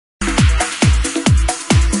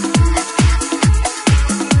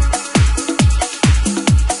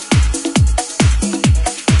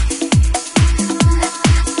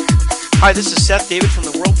Hi, this is Seth David from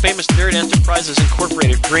the world-famous Nerd Enterprises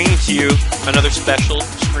Incorporated, bringing to you another special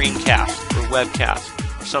screencast or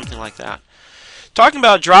webcast or something like that. Talking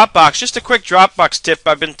about Dropbox, just a quick Dropbox tip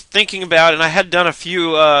I've been thinking about, and I had done a few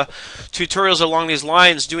tutorials along these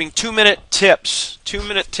lines, doing 2-minute tips.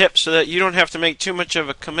 2-minute tips so that you don't have to make too much of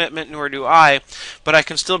a commitment, nor do I, but I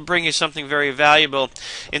can still bring you something very valuable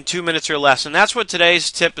in 2 minutes or less. And that's what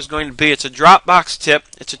today's tip is going to be. It's a Dropbox tip.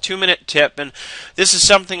 It's a 2-minute tip, and this is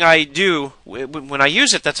something I do. When I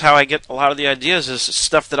use it, that's how I get a lot of the ideas, is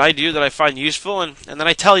stuff that I do that I find useful, and then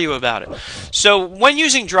I tell you about it. So when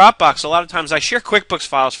using Dropbox, a lot of times I share QuickBooks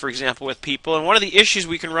files, for example, with people, and one of the issues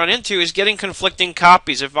we can run into is getting conflicting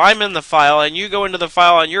copies. If I'm in the file and you go into the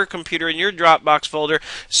file on your computer in your Dropbox folder,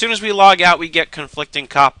 as soon as we log out, we get conflicting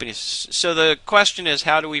copies. So the question is,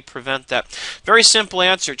 how do we prevent that? Very simple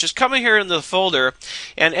answer. Just come in here in the folder,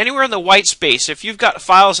 and anywhere in the white space, if you've got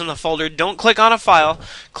files in the folder, don't click on a file,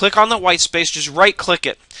 click on the white space, just right-click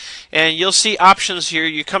it, and you'll see options here.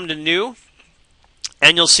 You come to New,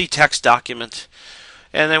 and you'll see Text Document.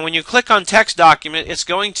 And then when you click on text document, it's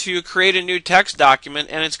going to create a new text document,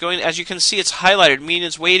 and it's going, as you can see, it's highlighted,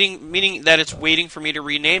 meaning that it's waiting for me to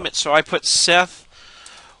rename it. So I put Seth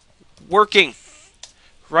Working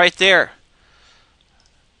right there.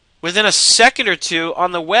 Within a second or two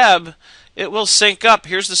on the web, it will sync up.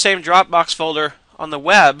 Here's the same Dropbox folder on the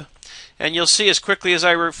web, and you'll see as quickly as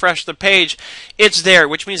I refresh the page, it's there,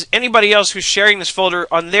 which means anybody else who's sharing this folder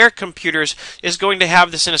on their computers is going to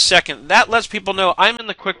have this in a second. That lets people know I'm in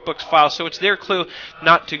the QuickBooks file, so it's their clue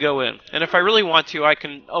not to go in. And if I really want to, I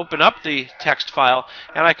can open up the text file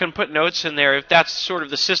and I can put notes in there. If that's sort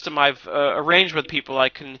of the system I've arranged with people, I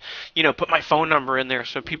can, put my phone number in there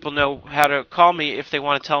so people know how to call me if they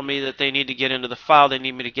want to tell me that they need to get into the file, they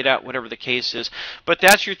need me to get out, whatever the case is. But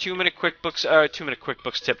that's your 2-minute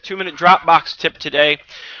QuickBooks tip, 2-minute Dropbox tip today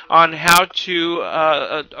on how to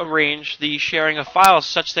arrange the sharing of files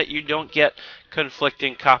such that you don't get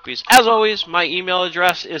conflicting copies. As always, my email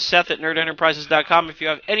address is seth@nerdenterprises.com. If you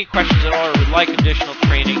have any questions at all or would like additional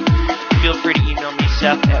training, feel free to email me,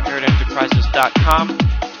 seth@nerdenterprises.com,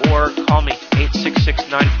 or call me.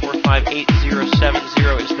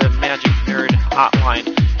 866-945-8070 is the Magic Nerd hotline.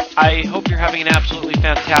 I hope you're having an absolutely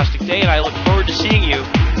fantastic day, and I look forward to seeing you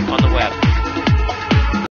on the web.